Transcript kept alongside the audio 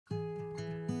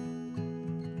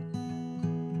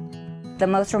The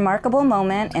most remarkable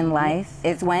moment in life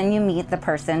is when you meet the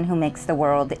person who makes the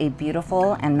world a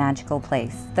beautiful and magical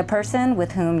place. The person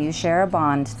with whom you share a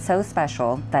bond so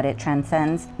special that it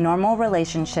transcends normal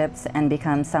relationships and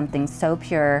becomes something so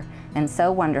pure and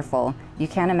so wonderful, you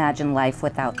can't imagine life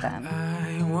without them.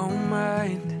 I won't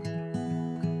mind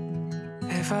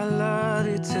if I love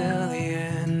you till the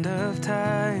end of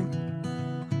time.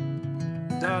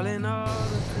 Darling,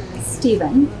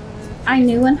 Stephen, I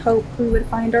knew and hoped we would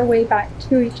find our way back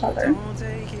to each other.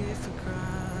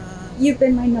 You've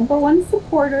been my #1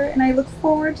 supporter, and I look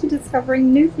forward to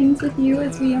discovering new things with you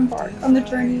as we embark on the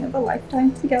journey of a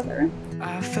lifetime together.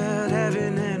 I felt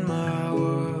heaven and my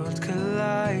world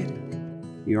collide.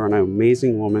 You are an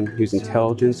amazing woman whose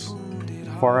intelligence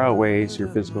far outweighs your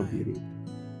physical beauty.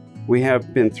 We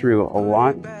have been through a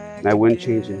lot, and I wouldn't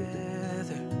change anything.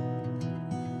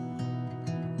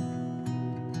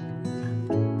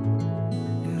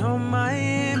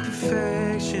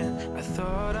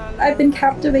 I've been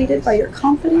captivated by your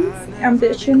confidence,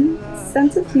 ambition,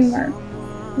 sense of humor,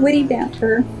 witty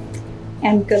banter,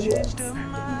 and good looks.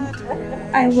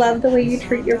 I love the way you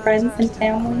treat your friends and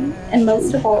family, and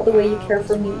most of all, the way you care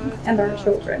for me and our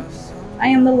children. I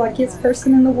am the luckiest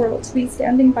person in the world to be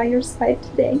standing by your side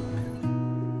today.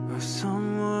 Of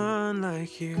someone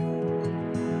like you.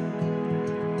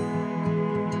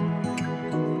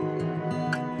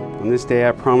 On this day,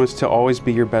 I promise to always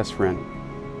be your best friend,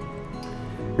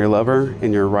 your lover,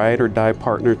 and your ride or die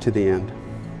partner to the end.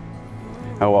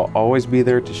 I will always be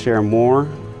there to share more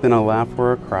than a laugh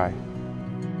or a cry.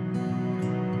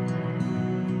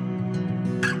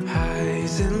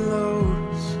 Highs and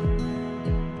lows.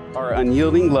 Our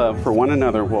unyielding love for one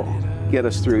another will get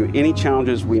us through any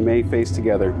challenges we may face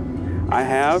together. I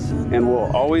have and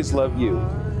will always love you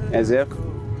as if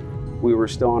we were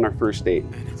still on our first date.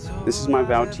 This is my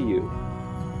vow to you,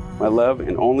 my love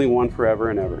and only one forever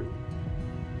and ever.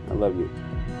 I love you.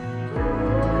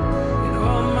 In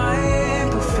all my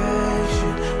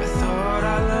imperfection, I thought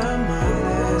I learned my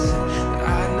lesson, that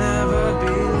I'd never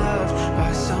be loved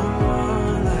by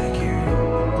someone like you.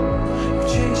 You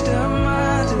changed up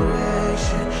my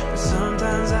direction, but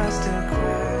sometimes I still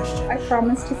question. I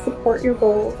promise to support your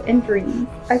goals and dreams.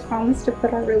 I promise to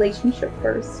put our relationship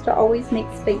first, to always make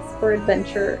space for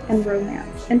adventure and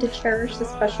romance, and to cherish the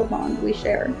special bond we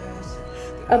share.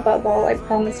 Above all, I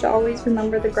promise to always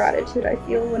remember the gratitude I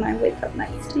feel when I wake up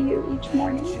next to you each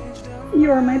morning.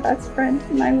 You are my best friend,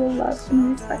 and I will love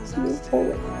and respect you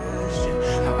always.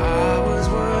 I was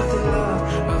worth the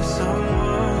love of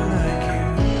someone like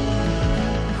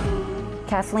you.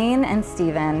 Kathleen and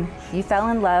Stephen, you fell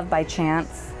in love by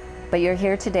chance, but you're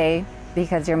here today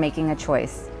because you're making a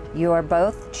choice. You are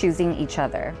both choosing each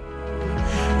other.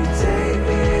 You take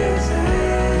me as I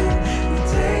am, you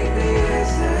take me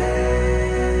as I am.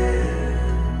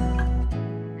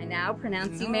 I now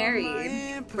pronounce you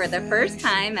married for the first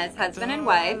time as husband and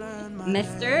wife,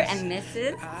 Mr. and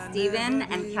Mrs. Stephen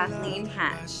and Kathleen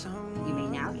Hatch. You may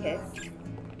now kiss.